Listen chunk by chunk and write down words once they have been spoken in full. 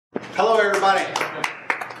Hello, everybody. Oh,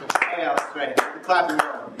 yeah, that's right. The clapping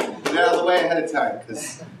going. Get out of the way ahead of time,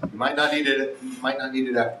 because you might not need it. You might not need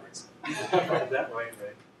it afterwards. That way,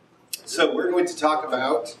 right? So we're going to talk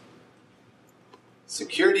about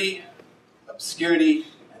security, obscurity,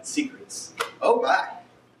 and secrets. Oh my!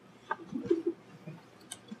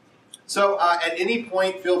 So at any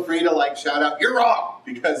point, feel free to shout out, "You're wrong,"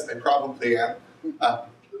 because I probably am.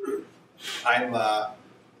 I've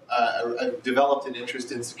developed an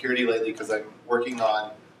interest in security lately because I'm working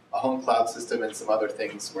on a home cloud system and some other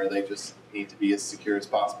things where they just need to be as secure as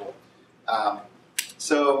possible.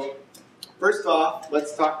 So first off,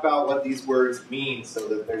 let's talk about what these words mean so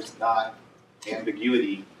that there's not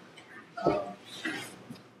ambiguity.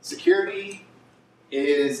 Security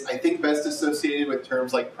is, I think, best associated with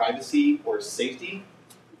terms like privacy or safety.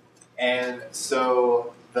 And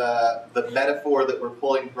so the metaphor that we're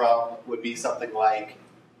pulling from would be something like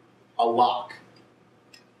a lock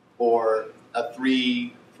or a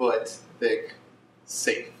 3-foot thick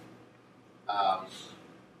safe.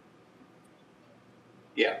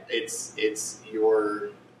 Yeah, it's your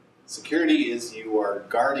security is you are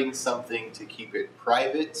guarding something to keep it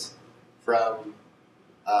private from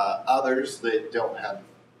others that don't have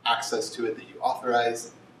access to it that you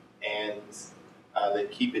authorize, and that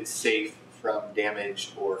keep it safe from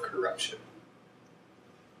damage or corruption.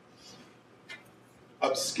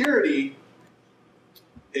 Obscurity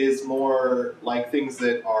is more like things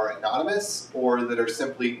that are anonymous or that are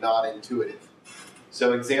simply non-intuitive.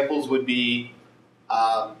 So examples would be,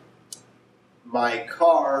 my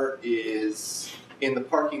car is in the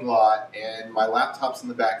parking lot and my laptop's in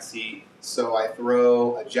the back seat, so I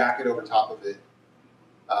throw a jacket over top of it.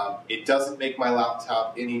 It doesn't make my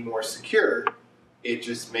laptop any more secure, it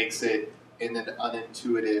just makes it in an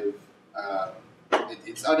unintuitive,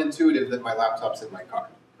 it's unintuitive that my laptop's in my car,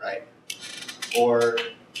 right? Or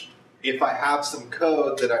if I have some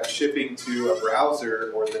code that I'm shipping to a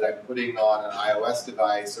browser or that I'm putting on an iOS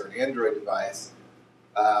device or an Android device,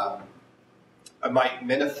 I might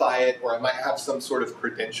minify it, or I might have some sort of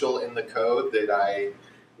credential in the code that I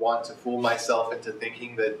want to fool myself into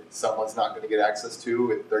thinking that someone's not going to get access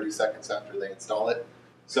to in 30 seconds after they install it.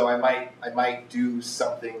 So I might do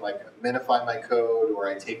something like minify my code, or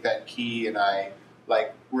I take that key and I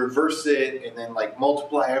reverse it and then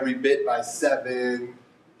multiply every bit by 7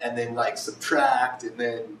 and then subtract and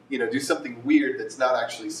then do something weird that's not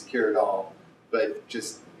actually secure at all, but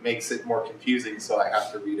just makes it more confusing, so I have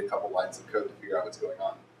to read a couple lines of code to figure out what's going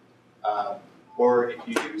on. Or if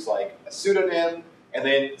you use a pseudonym, and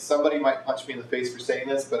then somebody might punch me in the face for saying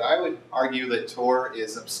this, but I would argue that Tor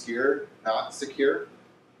is obscure, not secure,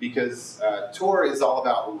 because Tor is all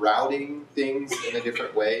about routing things in a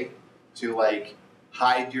different way to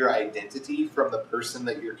hide your identity from the person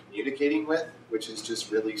that you're communicating with, which is just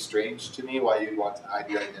really strange to me, why you'd want to hide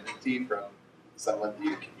your identity from someone that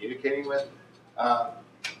you're communicating with.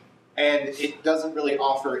 And it doesn't really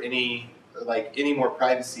offer any more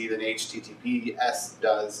privacy than HTTPS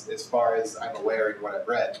does, as far as I'm aware and what I've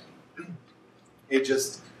read. It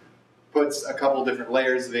just puts a couple different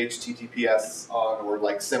layers of HTTPS on,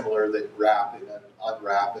 or similar, that wrap and then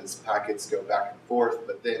unwrap as packets go back and forth.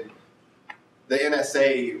 But then the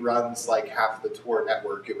NSA runs half the Tor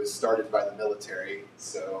network. It was started by the military,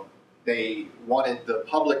 so they wanted the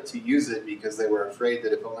public to use it because they were afraid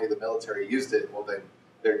that if only the military used it, well then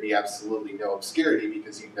there'd be absolutely no obscurity,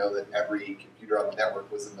 because you know that every computer on the network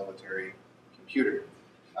was a military computer.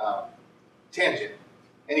 Tangent.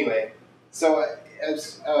 Anyway, so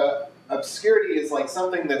obscurity is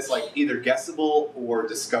something that's either guessable or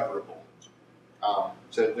discoverable.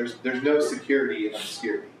 So there's no security in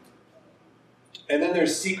obscurity. And then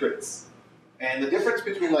there's secrets. And the difference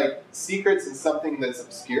between secrets and something that's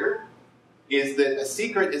obscure is that a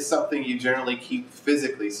secret is something you generally keep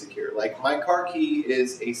physically secure. My car key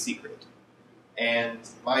is a secret. And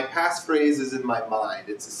my passphrase is in my mind.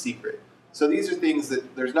 It's a secret. So these are things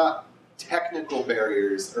that there's not technical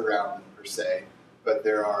barriers around them per se, but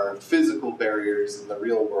there are physical barriers in the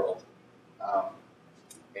real world.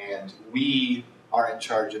 And we are in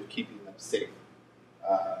charge of keeping them safe.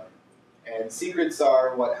 And secrets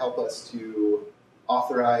are what help us to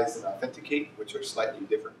authorize and authenticate, which are slightly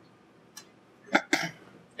different.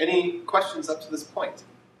 Any questions up to this point?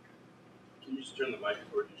 Can you just turn the mic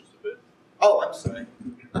toward you just a bit? Oh, I'm sorry.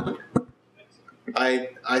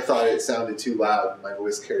 I thought it sounded too loud. My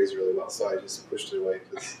voice carries really well, so I just pushed it away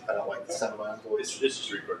because I don't like the sound of my own voice. It's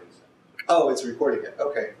just recording the sound. Oh, it's recording it.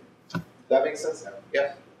 Okay. That makes sense now.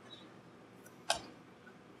 Yeah.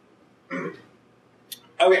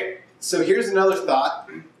 Okay, so here's another thought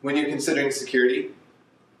when you're considering security.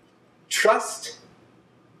 Trust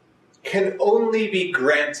can only be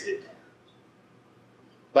granted.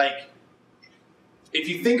 Like, if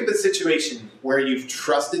you think of a situation where you've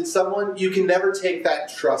trusted someone, you can never take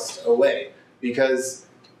that trust away, because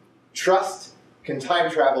trust can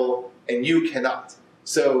time travel and you cannot.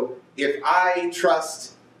 So if I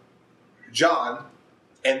trust John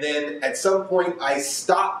and then at some point I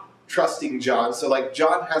stop trusting John, so like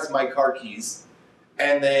John has my car keys,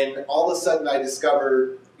 and then all of a sudden I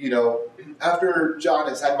discover, after John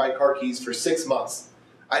has had my car keys for 6 months,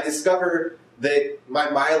 I discover that my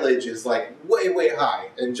mileage is like way, way high.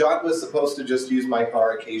 And John was supposed to just use my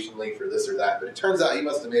car occasionally for this or that. But it turns out he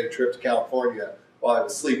must have made a trip to California while I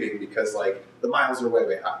was sleeping, because like the miles are way,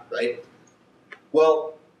 way high, right?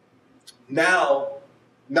 Well, now,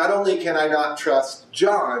 not only can I not trust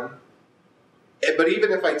John, but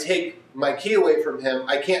even if I take my key away from him,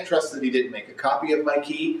 I can't trust that he didn't make a copy of my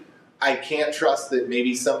key. I can't trust that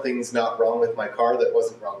maybe something's not wrong with my car that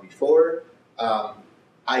wasn't wrong before.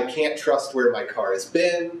 I can't trust where my car has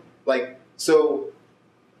been. So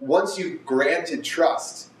once you've granted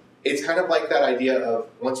trust, it's kind of like that idea of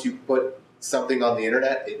once you put something on the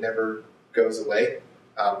internet, it never goes away,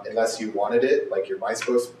 unless you wanted it, like your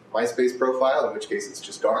MySpace profile, in which case it's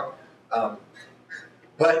just gone.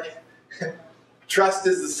 But trust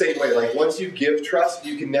is the same way. Like, once you give trust,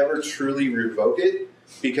 you can never truly revoke it,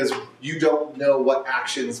 because you don't know what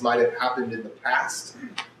actions might have happened in the past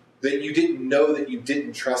that you didn't know that you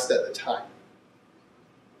didn't trust at the time.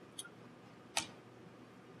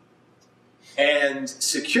 And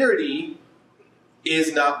security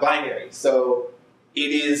is not binary. So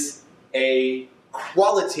it is a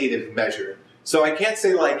qualitative measure. So I can't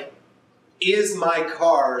say, like, is my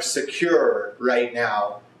car secure right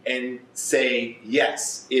now, and say,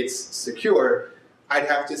 yes, it's secure. I'd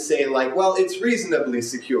have to say, like, well, it's reasonably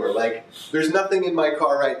secure. Like, there's nothing in my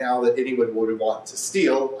car right now that anyone would want to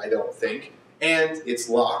steal, I don't think. And it's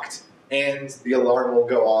locked. And the alarm will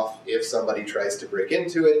go off if somebody tries to break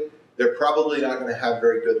into it. They're probably not going to have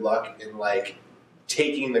very good luck in, like,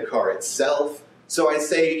 taking the car itself. So I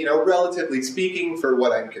say, relatively speaking, for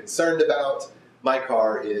what I'm concerned about, my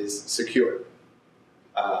car is secure.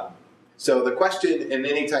 So the question, and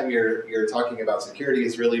anytime you're talking about security,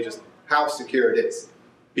 is really just how secure it is.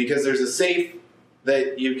 Because there's a safe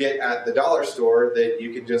that you get at the dollar store that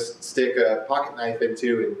you can just stick a pocket knife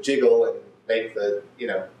into and jiggle and make the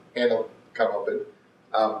handle come open.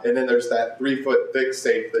 And then there's that 3-foot thick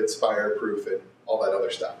safe that's fireproof and all that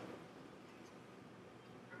other stuff.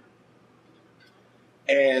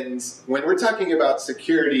 And when we're talking about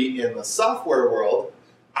security in the software world,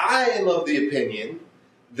 I am of the opinion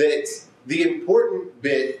that the important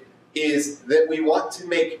bit is that we want to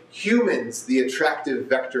make humans the attractive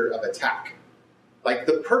vector of attack. Like,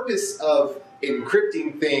 the purpose of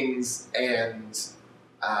encrypting things and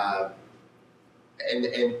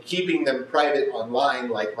keeping them private online,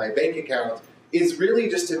 like my bank account, is really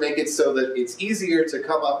just to make it so that it's easier to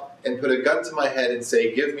come up and put a gun to my head and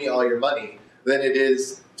say, give me all your money, than it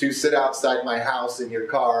is to sit outside my house in your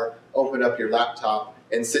car, open up your laptop,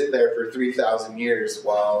 and sit there for 3,000 years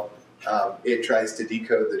while it tries to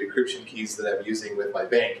decode the decryption keys that I'm using with my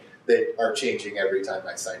bank that are changing every time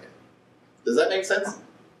I sign in. Does that make sense?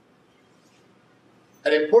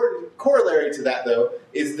 An important corollary to that, though,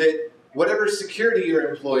 is that whatever security you're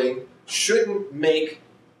employing shouldn't make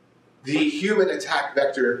the human attack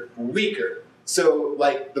vector weaker. So,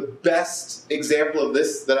 like, the best example of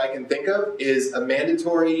this that I can think of is a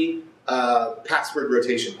mandatory password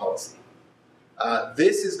rotation policy.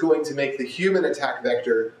 This is going to make the human attack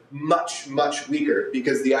vector much, much weaker,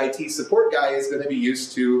 because the IT support guy is going to be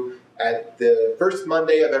used to, at the first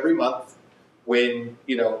Monday of every month, when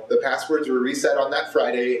the passwords were reset on that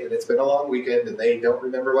Friday and it's been a long weekend and they don't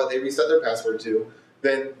remember what they reset their password to,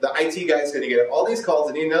 then the IT guy is going to get all these calls,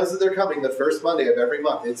 and he knows that they're coming the first Monday of every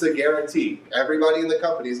month. It's a guarantee. Everybody in the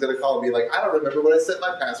company is going to call and be like, I don't remember what I set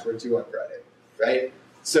my password to on Friday, right?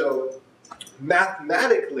 So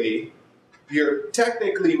mathematically, you're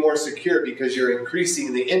technically more secure because you're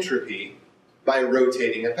increasing the entropy by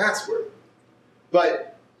rotating a password.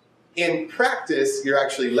 But in practice, you're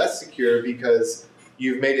actually less secure because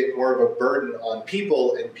you've made it more of a burden on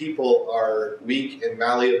people, and people are weak and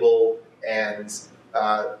malleable, and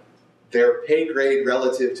their pay grade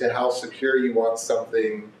relative to how secure you want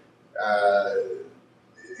something.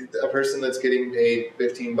 A person that's getting paid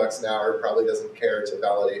 $15 an hour probably doesn't care to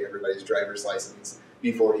validate everybody's driver's license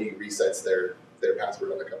before he resets their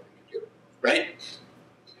password on the company computer, right?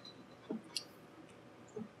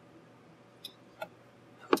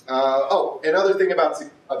 Another thing about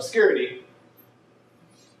obscurity.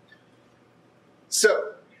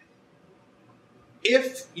 So,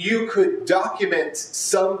 if you could document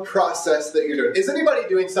some process that you're doing. Is anybody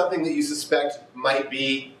doing something that you suspect might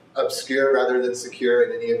be obscure rather than secure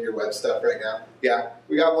in any of your web stuff right now? Yeah,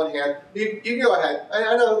 we got one hand. You can go ahead.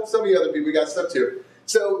 I know some of you other people got stuff too.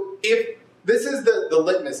 So if this is the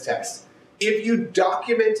litmus test, if you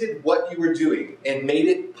documented what you were doing and made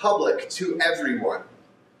it public to everyone,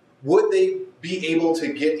 would they be able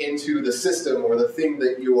to get into the system or the thing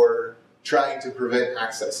that you're trying to prevent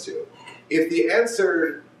access to? If the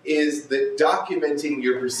answer is that documenting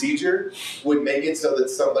your procedure would make it so that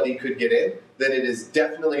somebody could get in, then it is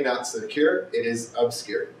definitely not secure, it is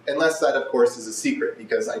obscure. Unless that, of course, is a secret,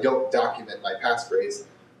 because I don't document my passphrase.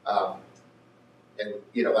 And,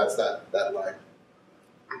 you know, that's that line.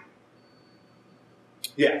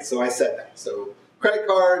 Yeah, so I said that. So credit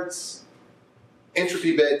cards,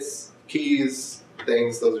 entropy bits, keys,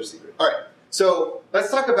 things, those are secret. All right, so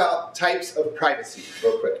let's talk about types of privacy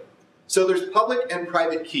real quick. So there's public and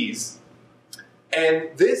private keys. And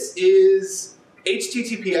this is,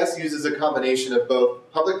 HTTPS uses a combination of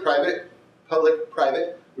both public-private,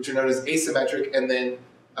 which are known as asymmetric, and then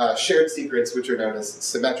shared secrets, which are known as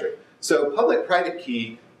symmetric. So public-private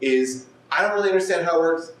key is, I don't really understand how it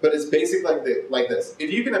works, but it's basically like this.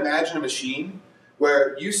 If you can imagine a machine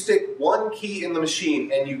where you stick one key in the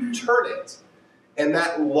machine and you turn it, and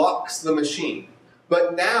that locks the machine.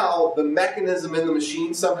 But now the mechanism in the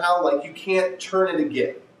machine somehow, like you can't turn it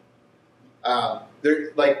again.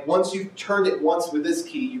 Like once you've turned it once with this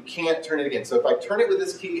key, you can't turn it again. So if I turn it with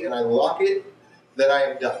this key and I lock it, then I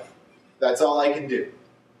am done. That's all I can do.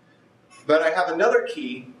 But I have another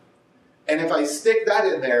key, and if I stick that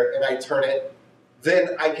in there and I turn it,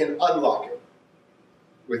 then I can unlock it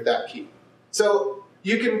with that key. So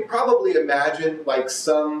you can probably imagine like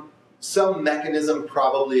some mechanism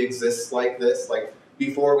probably exists like this. Like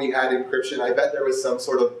before we had encryption, I bet there was some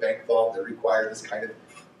sort of bank vault that required this kind of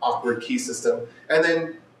awkward key system. And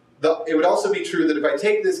then it would also be true that if I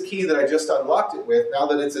take this key that I just unlocked it with, now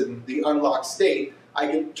that it's in the unlocked state, I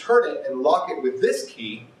can turn it and lock it with this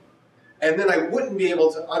key, and then I wouldn't be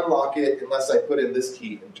able to unlock it unless I put in this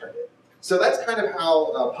key and turn it. So that's kind of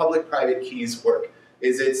how public-private keys work,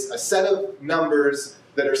 is it's a set of numbers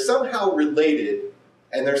that are somehow related,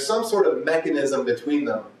 and there's some sort of mechanism between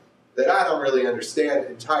them that I don't really understand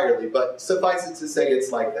entirely, but suffice it to say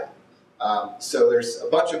it's like that. So there's a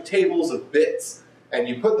bunch of tables of bits, and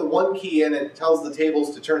you put the one key in, and it tells the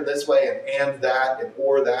tables to turn this way, and that, and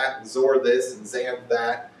or that, and zor this, and zand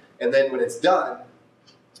that, and then when it's done,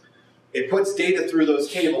 it puts data through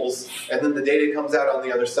those tables, and then the data comes out on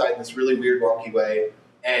the other side in this really weird, wonky way,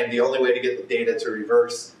 and the only way to get the data to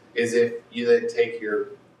reverse is if you then take your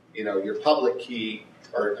public key,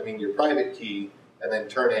 or I mean your private key, and then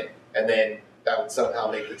turn it, and then that would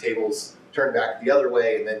somehow make the tables turn back the other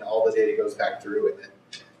way, and then all the data goes back through,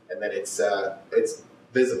 and then it's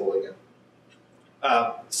visible again.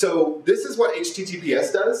 So this is what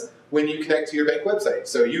HTTPS does when you connect to your bank website.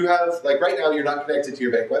 So you have, like right now, you're not connected to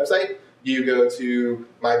your bank website. You go to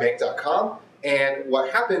mybank.com, and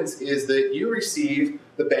what happens is that you receive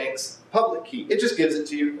the bank's public key. It just gives it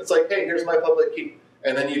to you. It's like, hey, here's my public key.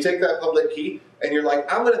 And then you take that public key, and you're like,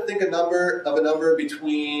 I'm going to think of a number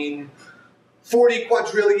between 40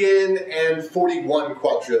 quadrillion and 41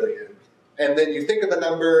 quadrillion. And then you think of a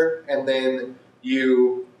number, and then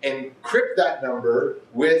you encrypt that number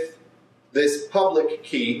with this public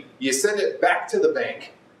key. You send it back to the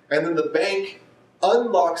bank, and then the bank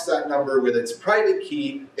unlocks that number with its private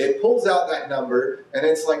key. It pulls out that number, and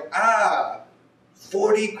it's like,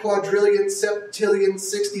 40 quadrillion, septillion,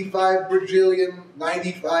 65 bajillion,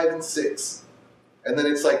 95, and 6. And then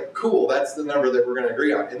it's like, cool, that's the number that we're going to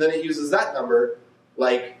agree on. And then it uses that number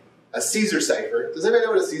like a Caesar cipher. Does anybody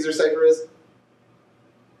know what a Caesar cipher is?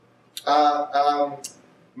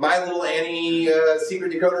 My Little Annie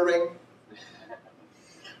secret decoder ring.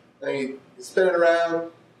 And you spin it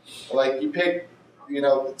around. Like you pick,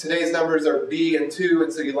 today's numbers are B and 2,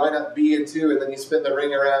 and so you line up B and 2, and then you spin the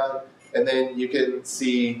ring around, and then you can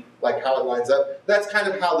see like how it lines up. That's kind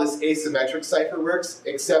of how this asymmetric cipher works,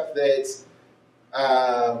 except that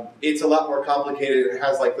it's a lot more complicated. It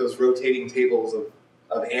has like those rotating tables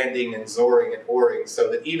of anding and zoring and oring,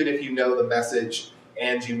 so that even if you know the message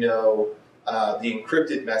and you know the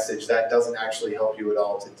encrypted message, that doesn't actually help you at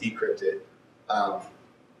all to decrypt it.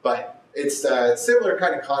 But it's a similar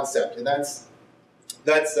kind of concept, and that's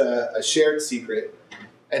a shared secret.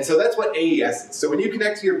 And so that's what AES is. So when you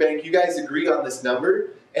connect to your bank, you guys agree on this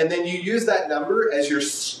number, and then you use that number as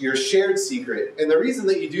your shared secret. And the reason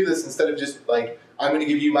that you do this, instead of just like, I'm going to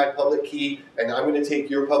give you my public key, and I'm going to take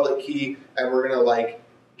your public key, and we're going to like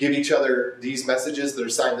give each other these messages that are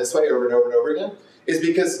signed this way over and over and over again, is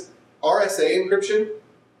because RSA encryption,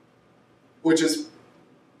 which is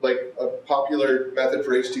like a popular method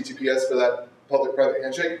for HTTPS for that public-private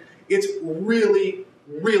handshake, it's really,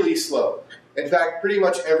 really slow. In fact, pretty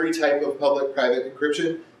much every type of public-private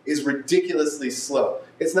encryption is ridiculously slow.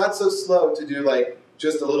 It's not so slow to do like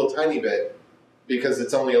just a little tiny bit, because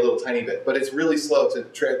it's only a little tiny bit, but it's really slow to,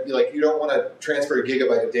 like, you don't want to transfer a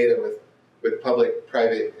gigabyte of data with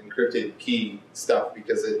public-private encrypted key stuff,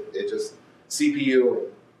 because it just, CPU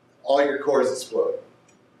and all your cores explode.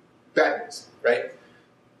 Bad news, right?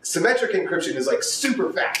 Symmetric encryption is like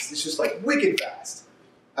super fast. It's just like wicked fast.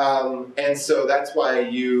 And so that's why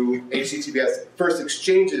HTTPS first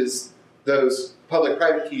exchanges those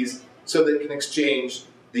public-private keys so that it can exchange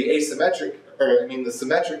the the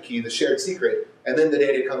symmetric key, the shared secret, and then the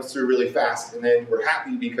data comes through really fast, and then we're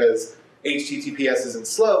happy because HTTPS isn't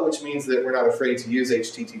slow, which means that we're not afraid to use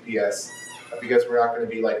HTTPS, because we're not going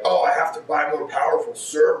to be like, oh, I have to buy a more powerful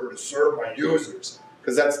server to serve my users,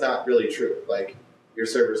 because that's not really true. Like, your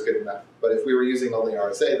server is good enough. But if we were using only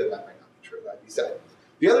RSA, then that might not be true. That'd be sad.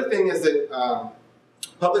 The other thing is that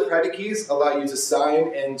public-private keys allow you to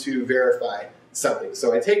sign and to verify something.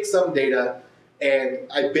 So I take some data, and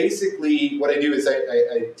I basically, what I do is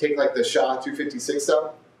I take like the SHA-256 sum.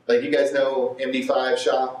 Like, you guys know MD5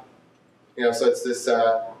 SHA? You know, so it's this,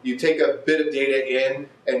 you take a bit of data in,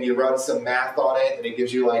 and you run some math on it, and it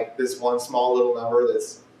gives you like this one small little number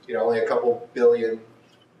that's, you know, only a couple billion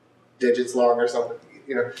digits long or something,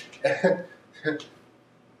 you know.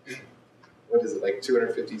 What is it, like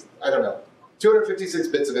 250, I don't know. 256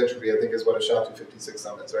 bits of entropy, I think, is what a SHA-256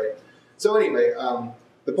 sum is, right? So anyway,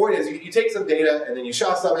 the point is you take some data, and then you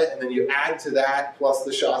SHA sum it, and then you add to that plus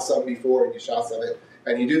the SHA sum before, and you SHA sum it,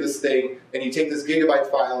 and you do this thing, and you take this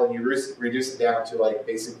gigabyte file, and you reduce it down to like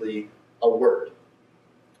basically a word.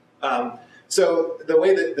 So the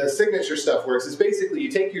way that the signature stuff works is basically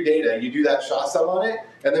you take your data, you do that SHA sum on it,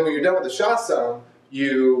 and then when you're done with the SHA sum,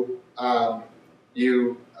 you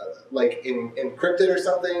like encrypt it or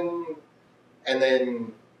something, and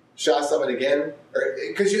then SHA sum it again,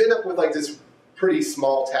 because you end up with like this pretty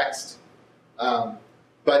small text,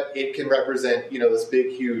 but it can represent, you know, this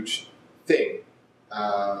big huge thing,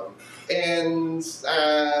 and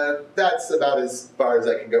that's about as far as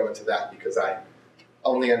I can go into that, because I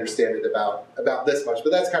only understand it about this much,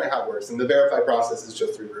 but that's kind of how it works. And the verify process is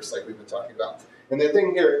just reverse, like we've been talking about. And the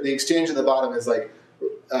thing here, the exchange at the bottom is like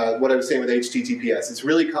what I was saying with HTTPS. It's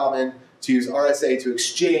really common to use RSA to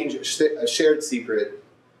exchange a shared secret,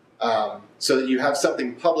 so that you have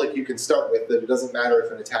something public you can start with that it doesn't matter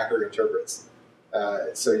if an attacker interprets.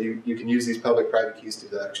 So you can use these public-private keys to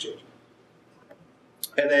do that exchange.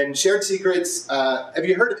 And then shared secrets. Have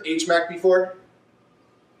you heard of HMAC before?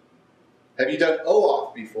 Have you done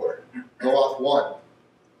OAuth before? OAuth 1.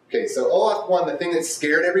 Okay, so OAuth 1, the thing that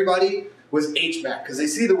scared everybody was HMAC, because they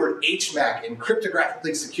see the word HMAC and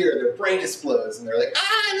cryptographically secure, their brain explodes, and they're like,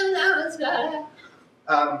 I don't know what's going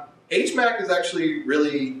on. HMAC is actually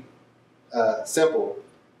really simple.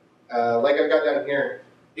 Like I've got down here,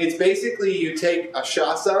 it's basically you take a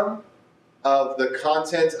SHA sum of the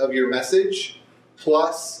content of your message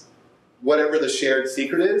plus whatever the shared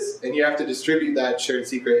secret is, and you have to distribute that shared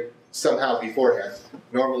secret somehow beforehand.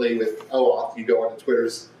 Normally with OAuth, you go onto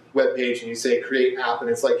Twitter's webpage and you say create app, and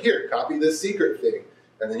it's like, here, copy this secret thing.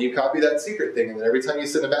 And then you copy that secret thing, and then every time you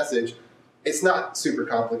send a message, it's not super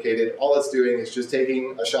complicated. All it's doing is just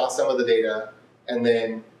taking a SHA sum of the data and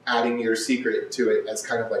then adding your secret to it as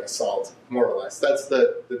kind of like a salt, more or less. That's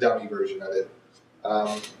the dummy version of it.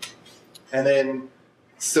 And then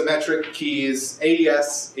symmetric keys.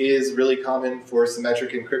 AES is really common for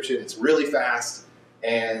symmetric encryption. It's really fast,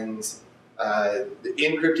 and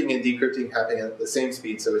encrypting and decrypting happen at the same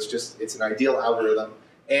speed, so it's an ideal algorithm.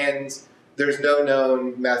 And there's no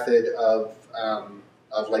known method of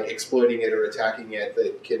like exploiting it or attacking it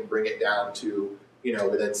that can bring it down to, you know,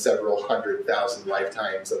 within several 100,000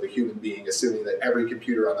 lifetimes of a human being, assuming that every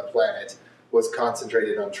computer on the planet was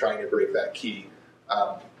concentrated on trying to break that key.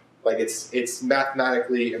 Like it's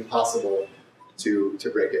mathematically impossible to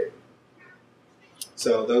break it.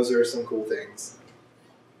 So those are some cool things.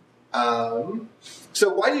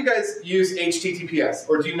 So why do you guys use HTTPS,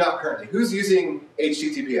 or do you not currently? Who's using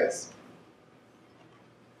HTTPS?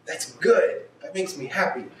 That's good. That makes me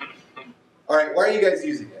happy. All right, why are you guys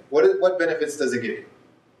using it? What benefits does it give you?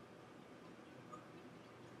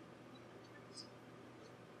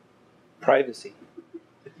 Privacy.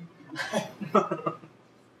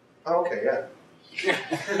 Okay, yeah.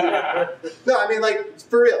 No, I mean, like,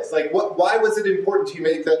 for reals. Like, why was it important to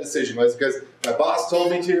make that decision? Was it because my boss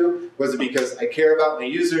told me to? Was it because I care about my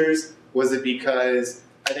users? Was it because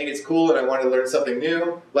I think it's cool and I want to learn something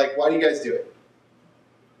new. Like, why do you guys do it?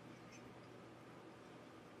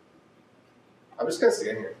 I'm just going to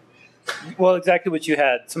stand here. Well, exactly what you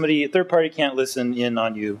had. Somebody, a third party can't listen in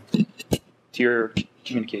on you to your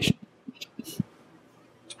communication.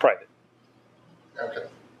 It's private. Okay.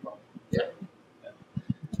 Yeah.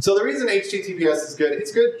 So the reason HTTPS is good,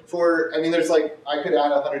 it's good for, I mean, there's like, I could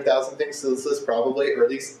add 100,000 things to this list probably, or at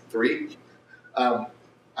least 3. I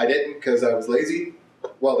didn't because I was lazy.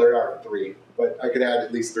 Well, there are 3, but I could add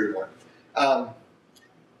at least 3 more.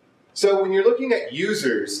 So when you're looking at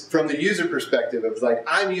users, from the user perspective of like,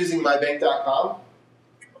 I'm using mybank.com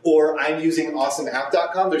or I'm using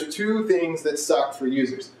awesomeapp.com, there's 2 things that suck for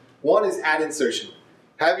users. One is ad insertion.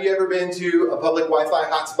 Have you ever been to a public Wi-Fi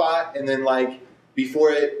hotspot and then like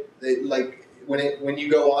before when you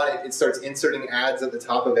go on it, it starts inserting ads at the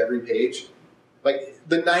top of every page? Like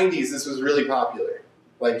the 90s, this was really popular.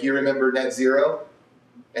 Like you remember Net Zero?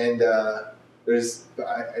 And there's,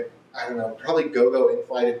 I don't know, probably GoGo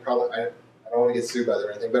inflighted, probably, I don't want to get sued by them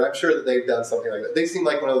or anything, but I'm sure that they've done something like that. They seem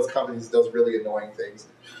like one of those companies that does really annoying things.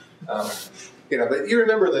 But you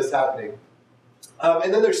remember this happening.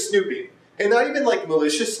 And then there's snooping. And not even like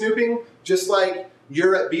malicious snooping, just like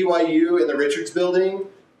you're at BYU in the Richards building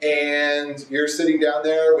and you're sitting down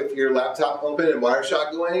there with your laptop open and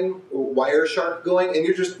Wireshark going, and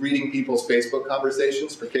you're just reading people's Facebook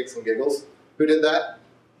conversations for kicks and giggles. Who did that?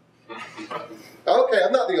 Okay,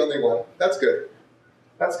 I'm not the only one. That's good.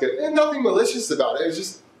 That's good. And nothing malicious about it. It's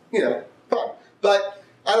just, fun. But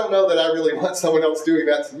I don't know that I really want someone else doing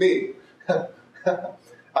that to me.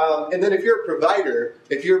 And then if you're a provider,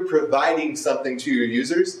 if you're providing something to your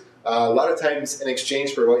users, a lot of times in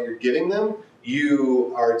exchange for what you're giving them,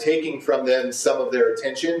 you are taking from them some of their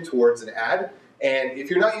attention towards an ad. And if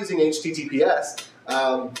you're not using HTTPS,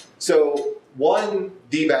 so one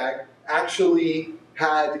D-bag actually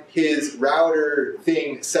had his router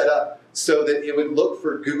thing set up so that it would look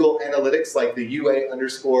for Google Analytics, like the UA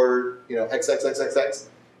underscore, XXXXX,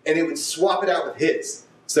 and it would swap it out with his.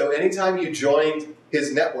 So anytime you joined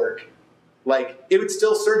his network, like it would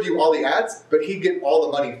still serve you all the ads, but he'd get all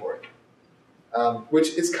the money for it,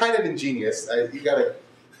 which is kind of ingenious. You gotta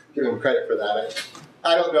give him credit for that.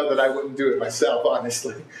 I don't know that I wouldn't do it myself,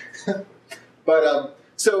 honestly. But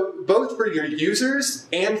so both for your users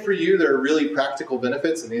and for you, there are really practical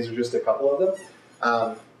benefits, and these are just a couple of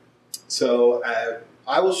them. So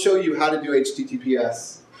I will show you how to do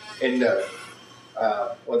HTTPS in Node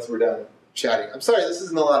once we're done chatting. I'm sorry, this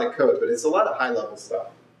isn't a lot of code, but it's a lot of high-level stuff.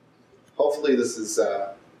 Hopefully this is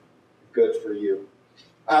good for you.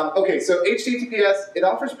 Okay, so HTTPS, it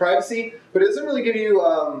offers privacy, but it doesn't really give you,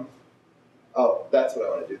 oh, that's what I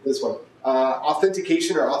want to do, this one.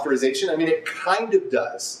 Authentication or authorization. I mean, it kind of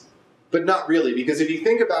does, but not really, because if you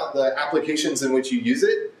think about the applications in which you use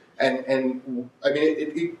it, and I mean,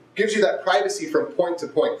 it gives you that privacy from point to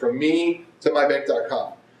point, from me to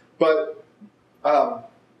mybank.com. But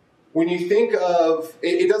when you think of,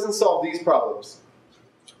 it doesn't solve these problems.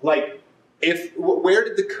 Like, where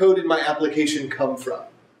did the code in my application come from?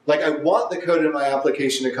 Like, I want the code in my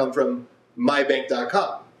application to come from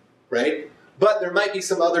mybank.com, right? But there might be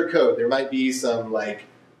some other code. There might be some, like,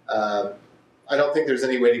 I don't think there's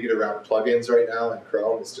any way to get around plugins right now in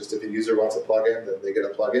Chrome. It's just if a user wants a plugin, then they get a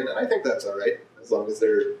plugin. And I think that's all right, as long as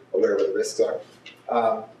they're aware of what the risks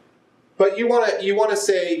are. But you want to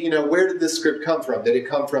say, where did this script come from? Did it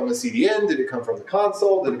come from a CDN? Did it come from the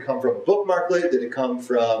console? Did it come from a bookmarklet? Did it come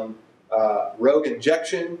from rogue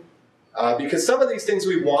injection? Because some of these things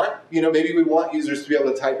we want, maybe we want users to be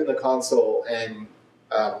able to type in the console and,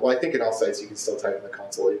 well, I think in all sites you can still type in the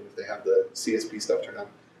console even if they have the CSP stuff turned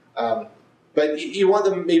on. But you want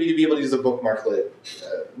them maybe to be able to use a bookmarklet,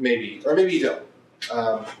 maybe, or maybe you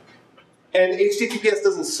don't. And HTTPS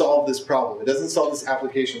doesn't solve this problem. It doesn't solve this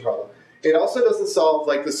application problem. It also doesn't solve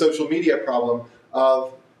like the social media problem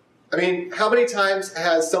of, I mean, how many times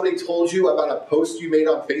has somebody told you about a post you made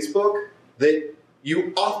on Facebook that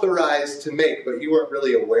you authorized to make, but you weren't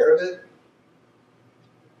really aware of it?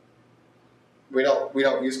 We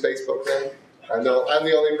don't use Facebook then? I'm the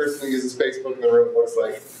only person who uses Facebook in the room, it looks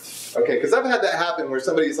like. Okay, because I've had that happen where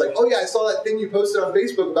somebody's like, oh yeah, I saw that thing you posted on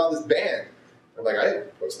Facebook about this band. I'm like, I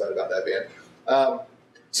didn't post that about that band.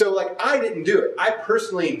 So like, I didn't do it. I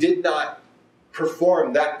personally did not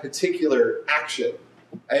perform that particular action.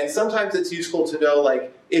 And sometimes it's useful to know,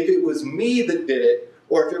 like, if it was me that did it,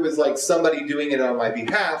 or if it was like somebody doing it on my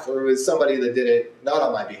behalf, or it was somebody that did it not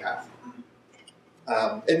on my behalf.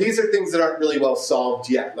 And these are things that aren't really well solved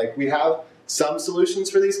yet. Like, we have some solutions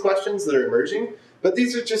for these questions that are emerging, but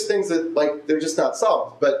these are just things that, like, they're just not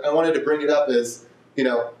solved. But I wanted to bring it up as, You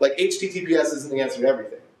know, like HTTPS isn't the answer to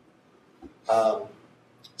everything.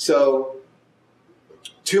 So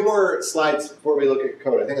 2 more slides before we look at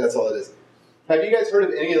code. I think that's all it is. Have you guys heard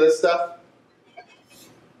of any of this stuff?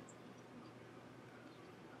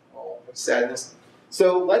 Oh, sadness.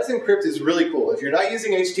 So Let's Encrypt is really cool. If you're not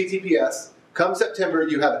using HTTPS, come September,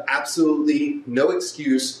 you have absolutely no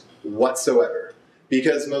excuse whatsoever.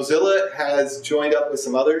 Because Mozilla has joined up with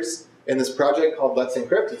some others in this project called Let's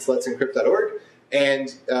Encrypt. It's let'sencrypt.org.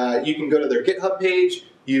 And you can go to their GitHub page.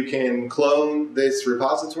 You can clone this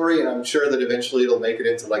repository, and I'm sure that eventually it'll make it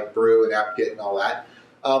into like Brew and apt-get and all that.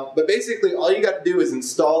 But basically, all you got to do is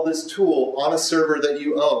install this tool on a server that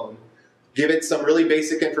you own, give it some really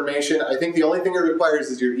basic information. I think the only thing it requires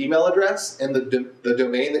is your email address and the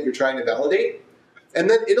domain that you're trying to validate. And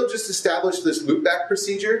then it'll just establish this loopback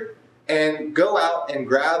procedure and go out and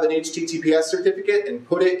grab an HTTPS certificate and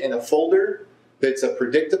put it in a folder that's a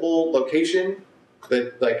predictable location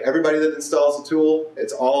that, like, everybody that installs the tool,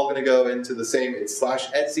 it's all going to go into the same, it's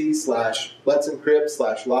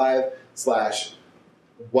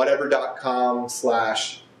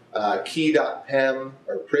 /etsy/let'sencrypt/live/whatever.com/key.pem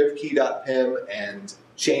or privkey.pem and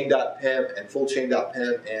chain.pem and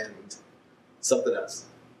fullchain.pem and something else.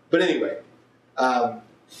 But anyway,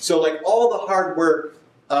 so like all the hard work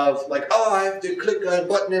of like, oh, I have to click a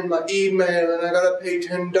button in my email and I got to pay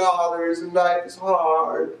 $10 and life is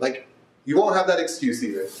hard. Like, you won't have that excuse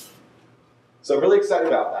either. So I'm really excited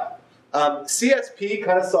about that. CSP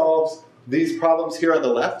kind of solves these problems here on the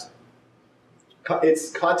left.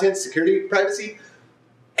 It's content security privacy.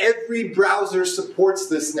 Every browser supports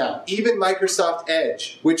this now, even Microsoft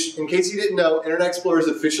Edge, which, in case you didn't know, Internet Explorer is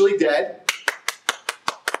officially dead.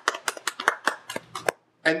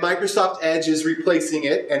 And Microsoft Edge is replacing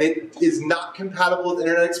it, and it is not compatible with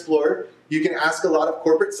Internet Explorer. You can ask a lot of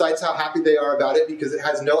corporate sites how happy they are about it because it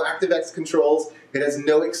has no ActiveX controls. It has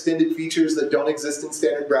no extended features that don't exist in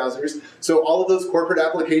standard browsers. So all of those corporate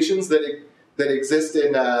applications that exist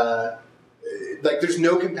in, like, there's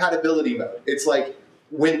no compatibility mode. It's like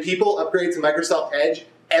when people upgrade to Microsoft Edge,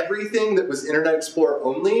 everything that was Internet Explorer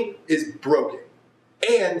only is broken.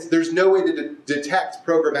 And there's no way to detect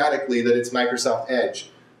programmatically that it's Microsoft Edge.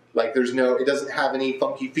 Like, there's no, it doesn't have any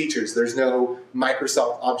funky features. There's no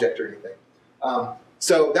Microsoft object or anything.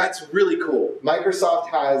 So that's really cool. Microsoft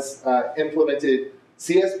has implemented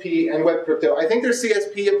CSP and web crypto. I think their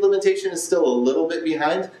CSP implementation is still a little bit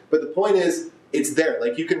behind, but the point is, it's there.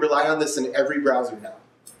 Like, you can rely on this in every browser now,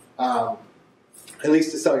 at least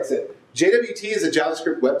to some extent. JWT is a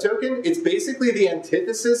JavaScript web token. It's basically the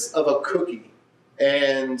antithesis of a cookie.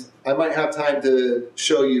 And I might have time to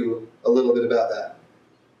show you a little bit about that.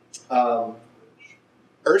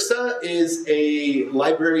 Ursa is a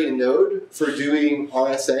library in Node for doing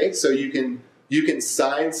RSA, so you can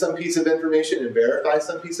sign some piece of information and verify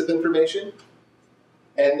some piece of information.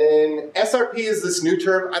 And then SRP is this new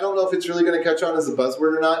term. I don't know if it's really going to catch on as a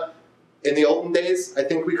buzzword or not. In the olden days, I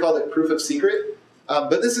think we called it proof of secret,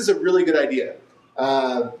 but this is a really good idea.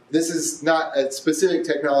 This is not a specific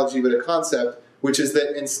technology, but a concept, which is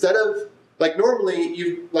that instead of, like, normally,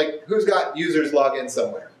 who's got users log in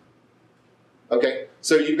somewhere? Okay,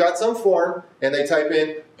 so you've got some form, and they type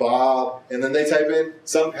in Bob, and then they type in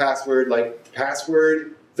some password, like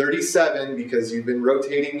password 37, because you've been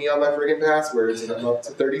rotating me on my friggin' passwords, and I'm up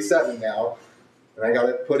to 37 now. And I got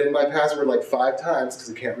to put in my password like 5 times, because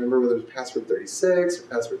I can't remember whether it was password 36 or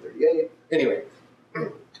password 38. Anyway.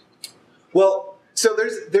 Well, so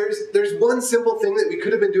there's one simple thing that we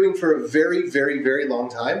could have been doing for a very, very, very long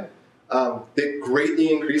time that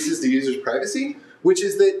greatly increases the user's privacy, which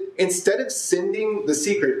is that instead of sending the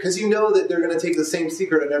secret, because you know that they're going to take the same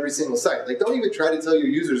secret on every single site. Like, don't even try to tell your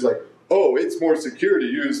users, like, oh, it's more secure to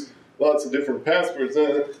use lots of different passwords.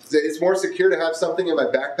 It's more secure to have something in my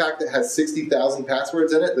backpack that has 60,000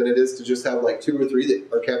 passwords in it than it is to just have like 2 or 3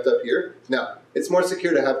 that are kept up here. No, it's more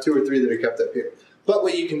secure to have 2 or 3 that are kept up here. But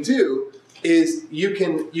what you can do is you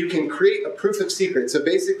can create a proof of secret. So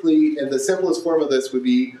basically, and the simplest form of this would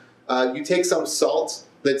be you take some salt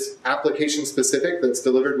that's application specific, that's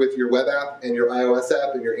delivered with your web app and your iOS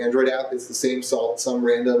app and your Android app. It's the same salt, some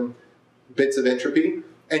random bits of entropy.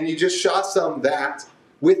 And you just SHA some that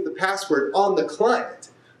with the password on the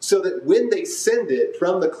client, so that when they send it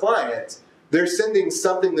from the client, they're sending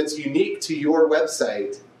something that's unique to your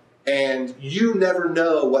website, and you never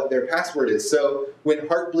know what their password is. So when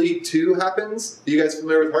Heartbleed 2 happens, are you guys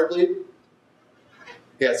familiar with Heartbleed?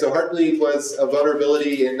 Yeah, so Heartbleed was a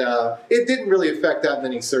vulnerability, and it didn't really affect that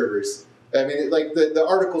many servers. I mean, like the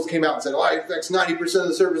articles came out and said, oh, it affects 90% of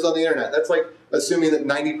the servers on the internet. That's like assuming that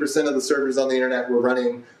 90% of the servers on the internet were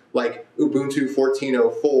running like Ubuntu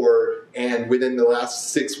 14.04, and within the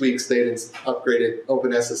last 6 weeks they had upgraded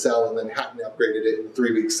OpenSSL and then hadn't upgraded it in the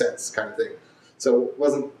 3 weeks since, kind of thing. So it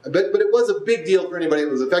wasn't, but it was a big deal for anybody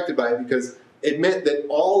that was affected by it because it meant that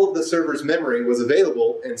all of the server's memory was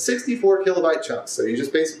available in 64 kilobyte chunks. So you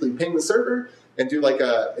just basically ping the server and do like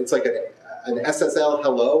it's like an SSL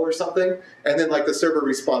hello or something, and then like the server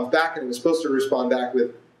responds back, and it was supposed to respond back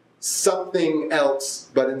with something else,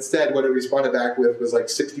 but instead what it responded back with was like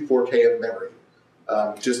 64K of memory,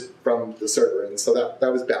 just from the server, and so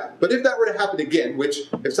that was bad. But if that were to happen again, which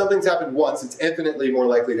if something's happened once, it's infinitely more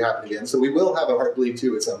likely to happen again, so we will have a Heartbleed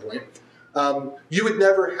 2 at some point. You would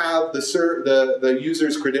never have the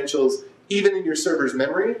user's credentials even in your server's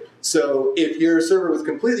memory. So if your server was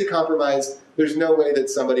completely compromised, there's no way that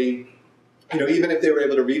somebody, even if they were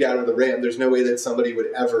able to read out of the RAM, there's no way that somebody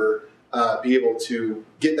would ever be able to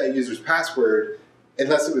get that user's password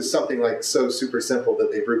unless it was something like so super simple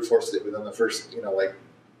that they brute forced it within the first, like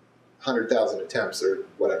 100,000 attempts or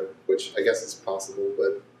whatever, which I guess is possible.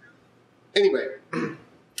 But anyway,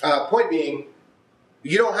 point being,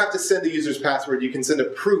 you don't have to send the user's password. You can send a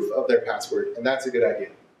proof of their password, and that's a good idea.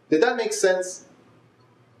 Did that make sense?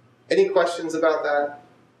 Any questions about that?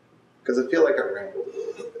 Because I feel like I rambled a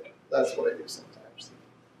little bit there. That's what I do sometimes.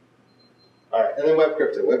 All right, and then web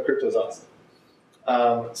crypto. Web crypto is awesome.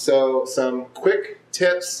 So some quick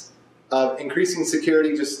tips of increasing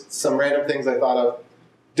security, just some random things I thought of.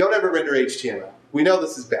 Don't ever render HTML. We know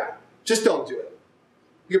this is bad. Just don't do it.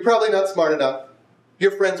 You're probably not smart enough.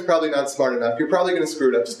 Your friend's probably not smart enough. You're probably going to screw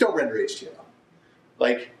it up. Just don't render HTML.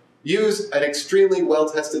 Like, use an extremely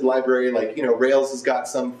well-tested library. Like, Rails has got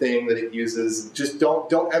something that it uses. Just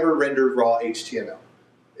don't ever render raw HTML.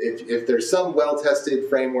 If there's some well-tested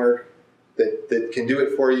framework that can do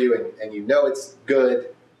it for you and it's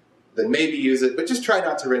good, then maybe use it. But just try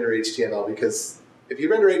not to render HTML, because if you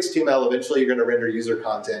render HTML, eventually you're going to render user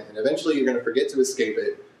content, and eventually you're going to forget to escape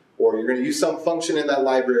it, or you're going to use some function in that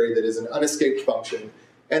library that is an unescaped function,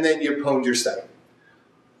 and then you pwned your site.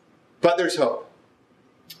 But there's hope.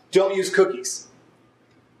 Don't use cookies.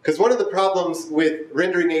 Because one of the problems with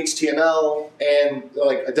rendering HTML and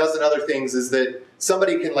like a dozen other things is that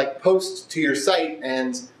somebody can like post to your site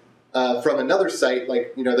and from another site,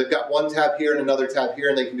 like, they've got one tab here and another tab here,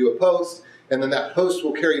 and they can do a post, and then that post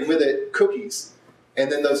will carry with it cookies. And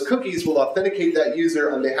then those cookies will authenticate that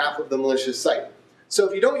user on behalf of the malicious site. So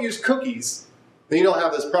if you don't use cookies, then you don't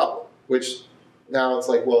have this problem, which now it's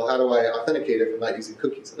like, well, how do I authenticate if I'm not using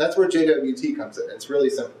cookies? And that's where JWT comes in. It's really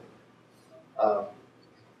simple.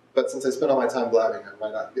 But since I spent all my time blabbing, I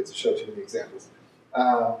might not get to show too many examples.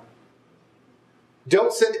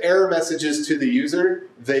 Don't send error messages to the user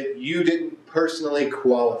that you didn't personally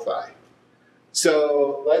qualify.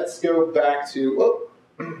 So let's go back to,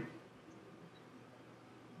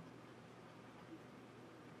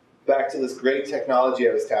 back to this great technology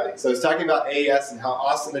I was touting. So I was talking about AES and how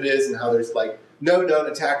awesome it is and how there's like no known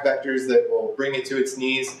attack vectors that will bring it to its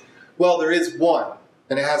knees. Well, there is one,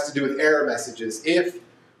 and it has to do with error messages. If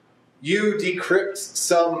you decrypt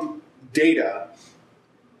some data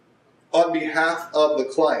on behalf of the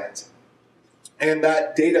client, and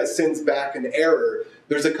that data sends back an error,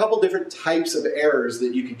 there's a couple different types of errors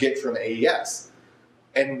that you could get from AES.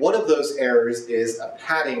 And one of those errors is a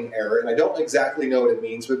padding error, and I don't exactly know what it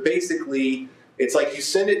means, but basically it's like you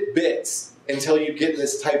send it bits until you get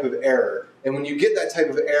this type of error. And when you get that type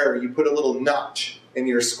of error, you put a little notch in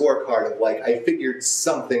your scorecard of like, I figured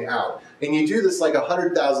something out. And you do this like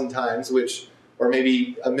 100,000 times, or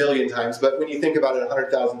maybe 1,000,000 times, but when you think about it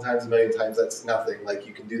 100,000 times, 1,000,000 times, that's nothing. Like,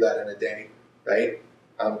 you can do that in a day, right?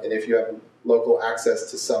 And if you have local access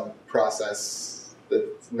to some process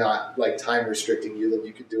that's not like time restricting you, then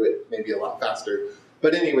you could do it maybe a lot faster.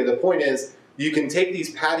 But anyway, the point is, you can take these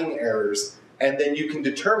padding errors and then you can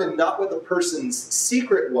determine not what the person's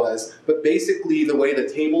secret was, but basically the way the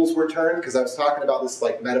tables were turned, because I was talking about this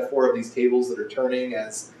like metaphor of these tables that are turning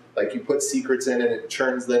as like you put secrets in and it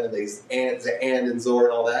churns them, and these and and Zor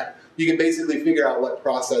and all that. You can basically figure out what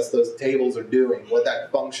process those tables are doing, what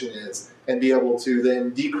that function is, and be able to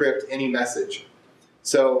then decrypt any message.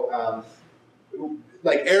 So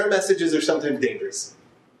like error messages are sometimes dangerous.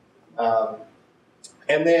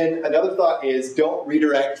 And then another thought is, don't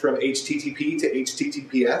redirect from HTTP to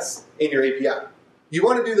HTTPS in your API. You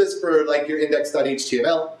want to do this for like your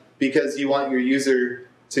index.html because you want your user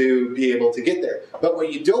to be able to get there. But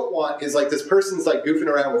what you don't want is like this person's like goofing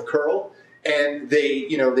around with curl, and they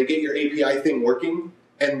get your API thing working,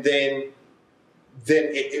 and then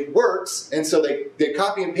it works, and so they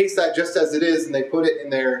copy and paste that just as it is, and they put it in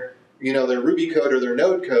their their Ruby code or their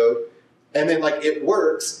Node code, and then like it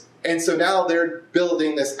works. And so now they're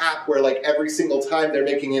building this app where like every single time they're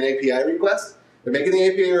making an API request, they're making the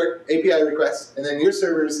API request, and then your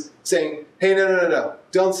server's saying, hey, no,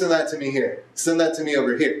 don't send that to me here. Send that to me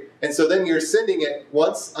over here. And so then you're sending it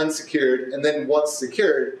once unsecured, and then once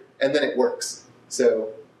secured, and then it works. So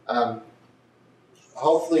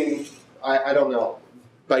hopefully, I don't know.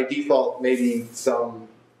 By default, maybe some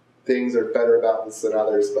things are better about this than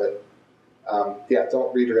others, but yeah,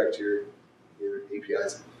 don't redirect your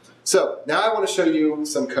APIs. So now I want to show you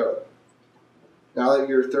some code. Now that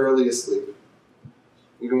you're thoroughly asleep,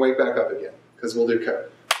 you can wake back up again, because we'll do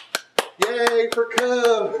code. Yay for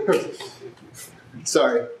code!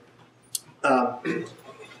 Sorry. A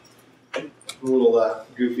little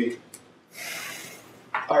goofy.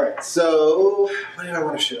 All right, so what do I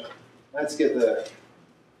want to show? Let's get my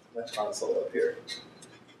console up here.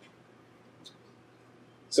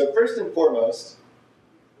 So first and foremost,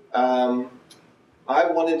 I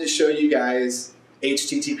wanted to show you guys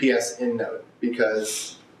HTTPS in Node,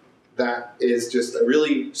 because that is just a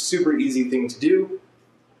really super easy thing to do.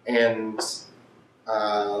 And this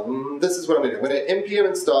is what I'm going to do. I'm going to npm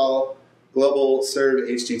install global serve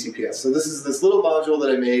HTTPS. So this is this little module that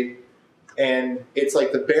I made, and it's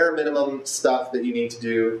like the bare minimum stuff that you need to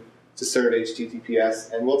do to serve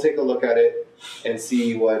HTTPS. And we'll take a look at it and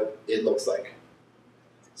see what it looks like.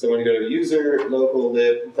 So I'm going to go to user, local,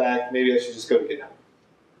 lib. In fact, maybe I should just go to GitHub.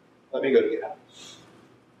 Let me go to GitHub.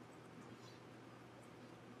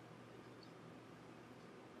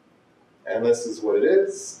 And this is what it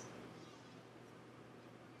is.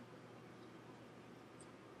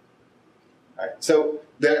 All right, so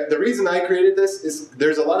the reason I created this is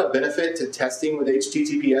there's a lot of benefit to testing with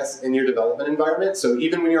HTTPS in your development environment. So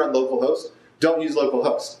even when you're on localhost, don't use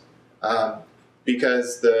localhost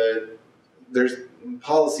because there's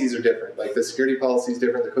policies are different. Like the security policy is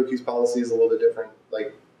different, the cookies policy is a little bit different.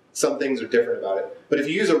 Like some things are different about it. But if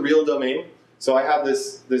you use a real domain, so I have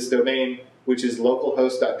this domain which is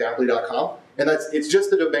localhost.dapply.com, and it's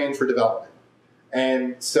just a domain for development.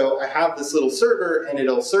 And so I have this little server, and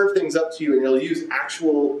it'll serve things up to you, and it'll use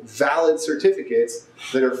actual valid certificates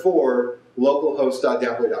that are for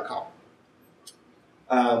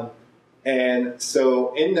localhost.dapply.com. And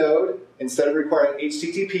so in Node, instead of requiring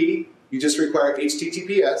HTTP, you just require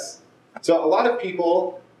HTTPS. So a lot of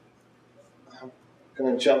people, I'm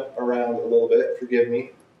going to jump around a little bit, forgive me.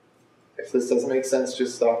 If this doesn't make sense,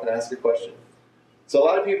 just stop and ask a question. So a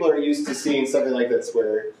lot of people are used to seeing something like this,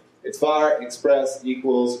 where it's var express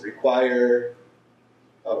equals require,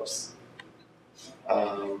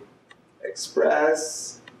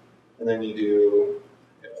 express, and then you do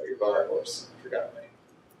your var, forgot my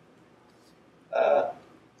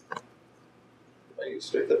use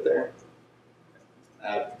straight up there.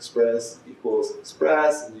 App express equals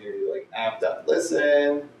express, and you do like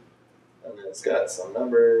app.listen, and then it's got some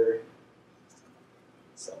number,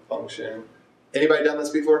 some function. Anybody done this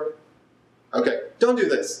before? Okay, don't do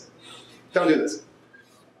this. Don't do this.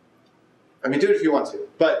 I mean, do it if you want to,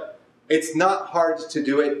 but it's not hard to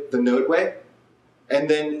do it the Node way, and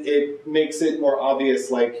then it makes it more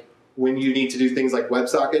obvious, like when you need to do things like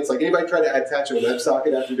WebSockets. Like anybody try to attach a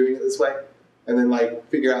WebSocket after doing it this way, and then like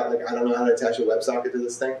figure out like I don't know how to attach a WebSocket to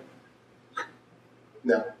this thing?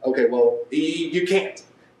 No. Okay. Well, you can't.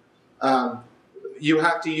 You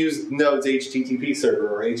have to use Node's HTTP server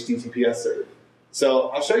or HTTPS server. So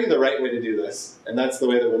I'll show you the right way to do this, and that's the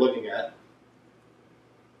way that we're looking at.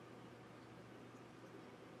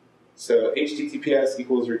 So HTTPS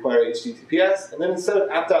equals require HTTPS, and then instead of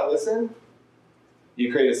app.listen,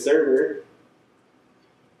 you create a server,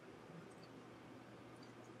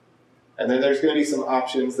 and then there's going to be some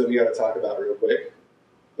options that we got to talk about real quick,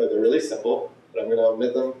 but they're really simple, but I'm going to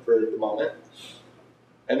omit them for the moment.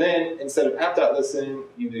 And then instead of app.listen,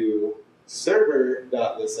 you do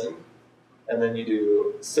server.listen, and then you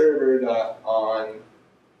do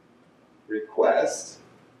server.onRequest,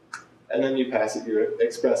 and then you pass it your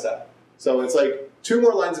express app. So it's like 2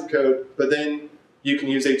 more lines of code, but then you can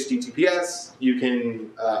use HTTPS, you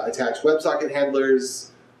can attach WebSocket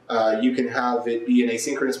handlers, you can have it be an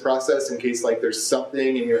asynchronous process in case like there's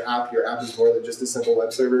something in your app is more than just a simple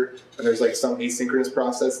web server, and there's like some asynchronous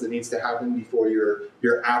process that needs to happen before your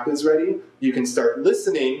app is ready. You can start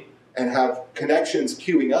listening and have connections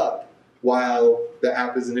queuing up while the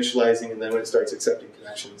app is initializing, and then when it starts accepting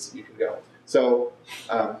connections, you can go. So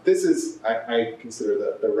this is, I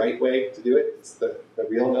consider the right way to do it. It's the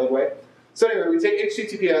real Node way. So anyway, we take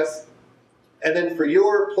HTTPS, and then for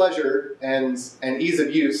your pleasure and ease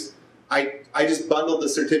of use, I just bundled the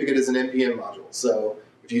certificate as an NPM module. So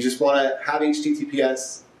if you just want to have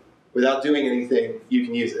HTTPS without doing anything, you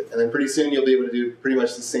can use it. And then pretty soon you'll be able to do pretty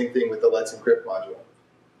much the same thing with the Let's Encrypt module.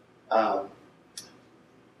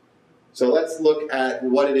 So let's look at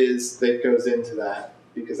what it is that goes into that,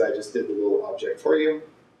 because I just did the little object for you.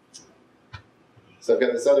 So I've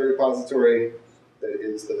got this other repository that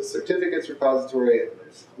is the certificates repository, and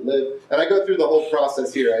there's lib. And I go through the whole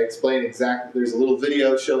process here. I explain exactly, there's a little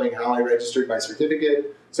video showing how I registered my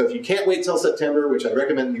certificate. So if you can't wait till September, which I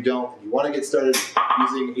recommend you don't, and you want to get started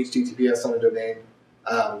using HTTPS on a domain,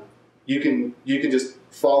 you can just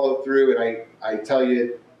follow through, and I tell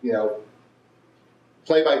you,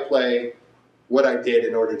 play by play what I did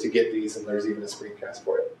in order to get these, and there's even a screencast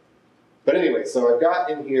for it. But anyway, so I've got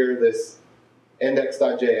in here this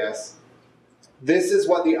index.js. This is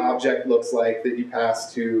what the object looks like that you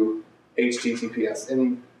pass to HTTPS.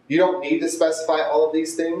 And you don't need to specify all of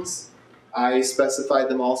these things. I specified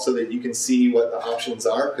them all so that you can see what the options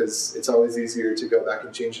are, because it's always easier to go back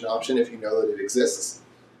and change an option if you know that it exists.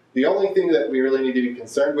 The only thing that we really need to be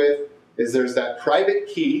concerned with is there's that private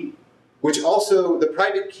key, which also, the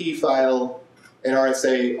private key file in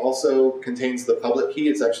RSA also contains the public key.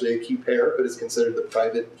 It's actually a key pair, but it's considered the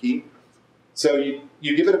private key. So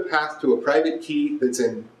you give it a path to a private key that's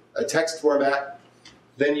in a text format.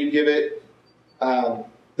 Then you give it,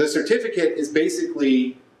 the certificate is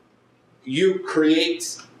basically, you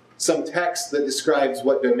create some text that describes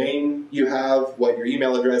what domain you have, what your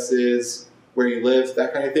email address is, where you live,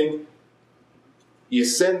 that kind of thing. You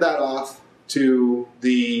send that off to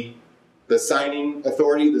the signing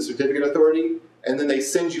authority, the certificate authority, and then they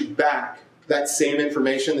send you back that same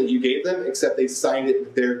information that you gave them, except they signed it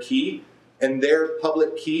with their key. And their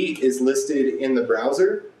public key is listed in the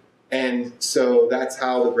browser. And so that's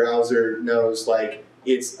how the browser knows, like,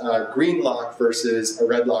 it's a green lock versus a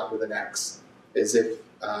red lock with an X, as if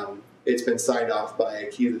it's been signed off by a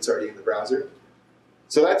key that's already in the browser.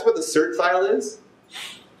 So that's what the cert file is.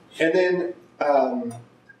 And then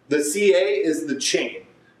the CA is the chain.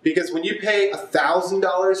 Because when you pay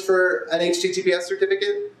 $1,000 for an HTTPS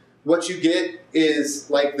certificate, what you get is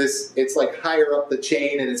like this, it's like higher up the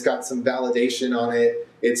chain, and it's got some validation on it.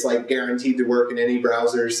 It's like guaranteed to work in any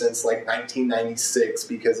browser since like 1996,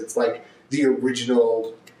 because it's like the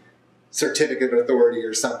original certificate authority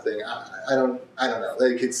or something. I don't know.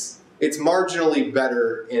 Like it's marginally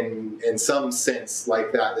better in some sense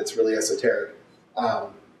like that. That's really esoteric.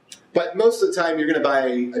 But most of the time, you're going to buy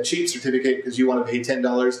a cheap certificate because you want to pay $10,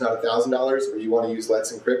 not $1,000, or you want to use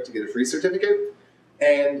Let's Encrypt to get a free certificate.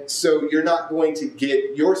 And so you're not going to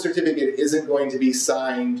get, your certificate isn't going to be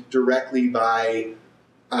signed directly by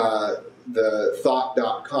the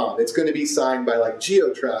thought.com. It's going to be signed by like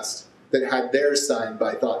GeoTrust that had theirs signed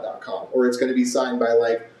by thought.com. Or it's going to be signed by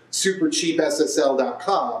like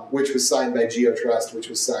supercheapssl.com, which was signed by GeoTrust, which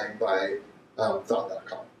was signed by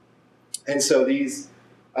thought.com. And so these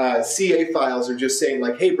CA files are just saying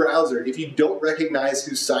like, hey browser, if you don't recognize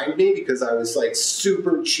who signed me because I was like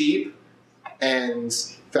super cheap and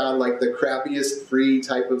found like the crappiest free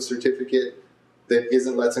type of certificate that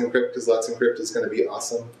isn't Let's Encrypt, because Let's Encrypt is going to be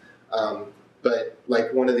awesome. But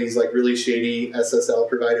like one of these like really shady SSL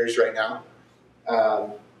providers right now,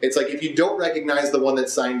 it's like if you don't recognize the one that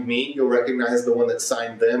signed me, you'll recognize the one that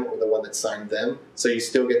signed them or the one that signed them. So you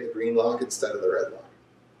still get the green lock instead of the red lock.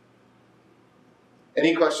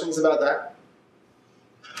 Any questions about that?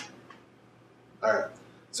 All right.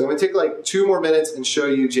 So I'm going to take like 2 more minutes and show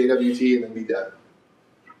you JWT and then be done.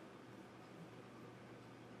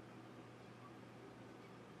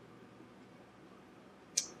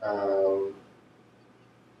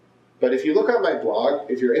 But if you look on my blog,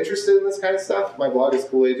 if you're interested in this kind of stuff, my blog is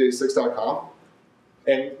coolaj6.com.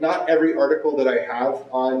 And not every article that I have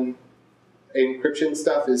on encryption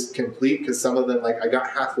stuff is complete, because some of them, like, I got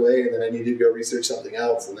halfway and then I needed to go research something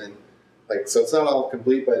else, and then, like, so it's not all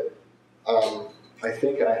complete, but I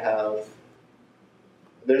think I have,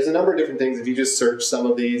 there's a number of different things. If you just search some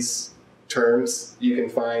of these terms, you can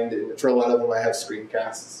find, and for a lot of them I have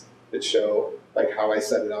screencasts that show, like, how I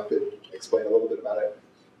set it up and explain a little bit about it.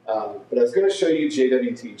 But I was going to show you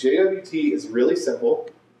JWT. JWT is really simple.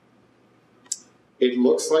 It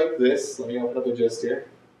looks like this. Let me open up a gist here.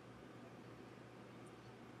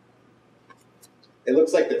 It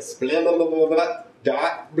looks like this. Blah, blah, blah, blah, blah,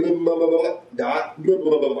 dot, blah, blah, blah, blah, dot, blah,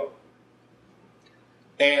 blah, blah, blah.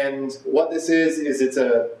 And what this is it's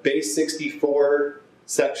a base 64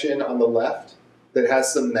 section on the left that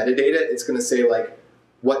has some metadata. It's going to say, like,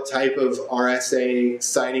 what type of RSA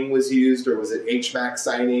signing was used, or was it HMAC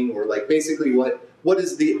signing, or like basically what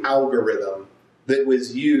is the algorithm that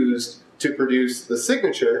was used to produce the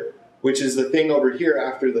signature, which is the thing over here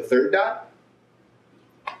after the third dot.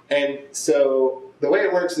 And so the way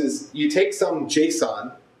it works is you take some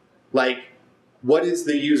JSON, like what is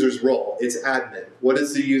the user's role? It's admin. What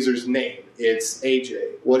is the user's name? It's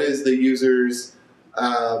AJ. What is the user's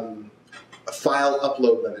file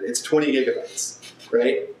upload limit? It's 20 gigabytes,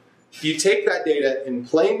 right? You take that data in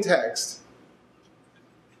plain text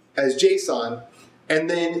as JSON, and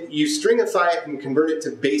then you stringify it and convert it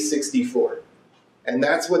to base 64. And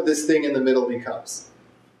that's what this thing in the middle becomes.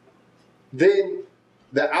 Then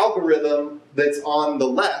the algorithm that's on the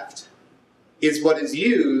left is what is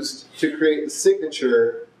used to create the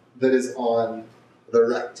signature that is on the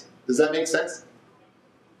right. Does that make sense?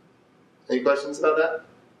 Any questions about that?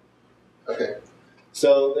 Okay.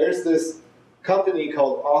 So there's this company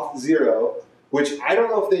called Auth0, which I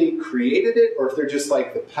don't know if they created it or if they're just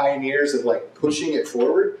like the pioneers of like pushing it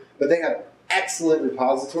forward, but they have excellent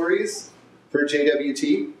repositories for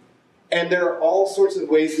JWT. And there are all sorts of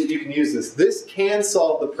ways that you can use this. This can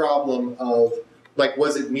solve the problem of, like,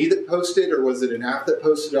 was it me that posted, or was it an app that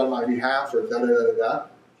posted on my behalf, or da-da-da-da-da.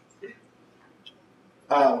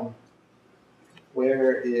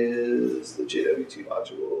 Where is the JWT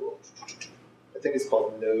module? I think it's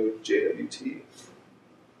called node.js.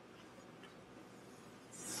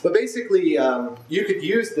 But basically, you could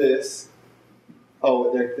use this.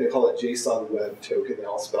 Oh, they call it JSON Web Token. They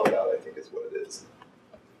all spelled out, I think is what it is.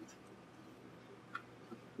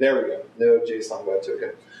 There we go, node.js Web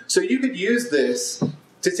Token. So you could use this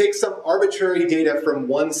to take some arbitrary data from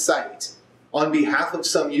one site on behalf of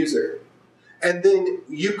some user, and then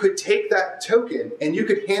you could take that token and you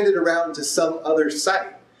could hand it around to some other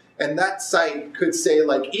site. And that site could say,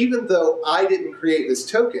 like, even though I didn't create this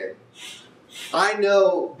token, I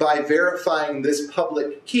know by verifying this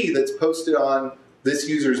public key that's posted on this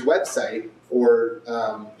user's website, or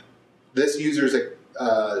this user's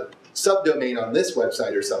subdomain on this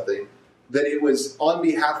website or something, that it was on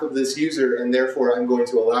behalf of this user, and therefore I'm going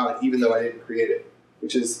to allow it even though I didn't create it,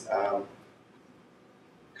 which is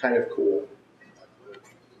kind of cool.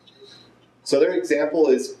 So their example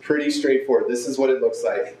is pretty straightforward. This is what it looks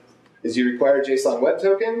like. Is you require JSON Web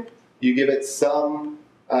Token, you give it some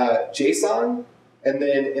JSON, and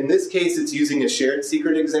then in this case it's using a shared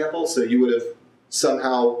secret example, so you would have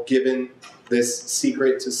somehow given this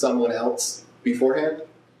secret to someone else beforehand.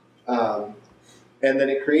 And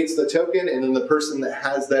then it creates the token, and then the person that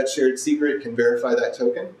has that shared secret can verify that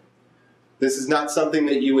token. This is not something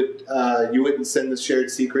that you wouldn't send the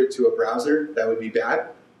shared secret to a browser. That would be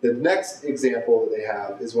bad. The next example that they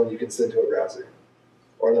have is one you can send to a browser.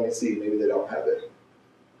 Or let me see, maybe they don't have it.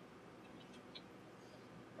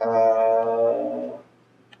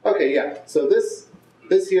 Okay, yeah. So this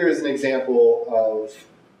here is an example of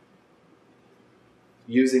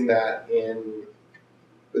using that in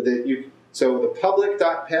so the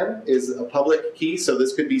public.pem is a public key, so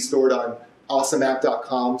this could be stored on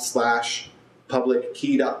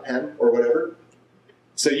awesomeapp.com/public-key.pem or whatever.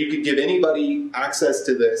 So you could give anybody access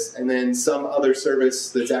to this, and then some other service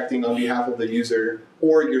that's acting on behalf of the user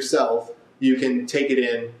or yourself, you can take it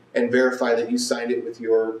in and verify that you signed it with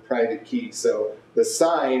your private key. So the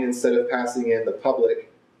sign, instead of passing in the public,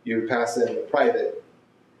 you would pass in the private.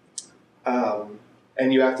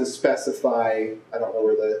 And you have to specify, I don't know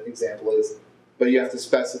where the example is, but you have to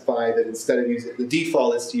specify that instead of using, the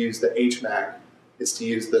default is to use the HMAC, is to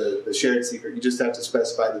use the shared secret. You just have to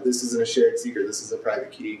specify that this isn't a shared secret, this is a private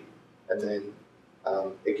key, and then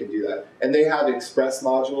it can do that. And they have express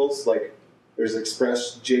modules, like there's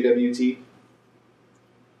express JWT.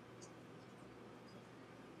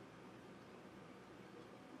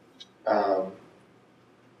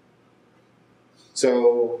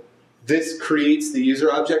 So this creates the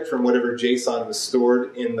user object from whatever JSON was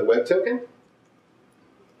stored in the web token.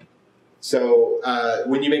 So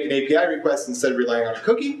when you make an API request, instead of relying on a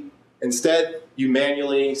cookie, instead you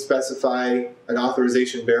manually specify an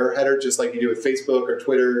authorization bearer header, just like you do with Facebook or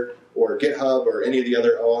Twitter or GitHub or any of the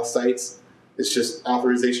other OAuth sites. It's just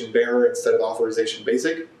authorization bearer instead of authorization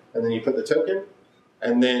basic. And then you put the token.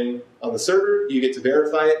 And then on the server, you get to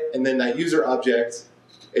verify it. And then that user object,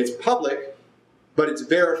 it's public, but it's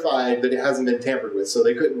verified that it hasn't been tampered with. So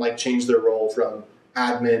they couldn't like change their role from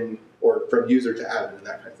admin or from user to admin and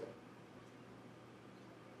that kind of thing.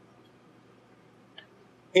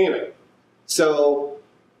 Anyway, so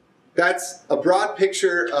that's a broad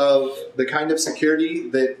picture of the kind of security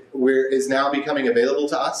that is now becoming available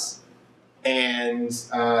to us, and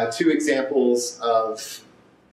two examples of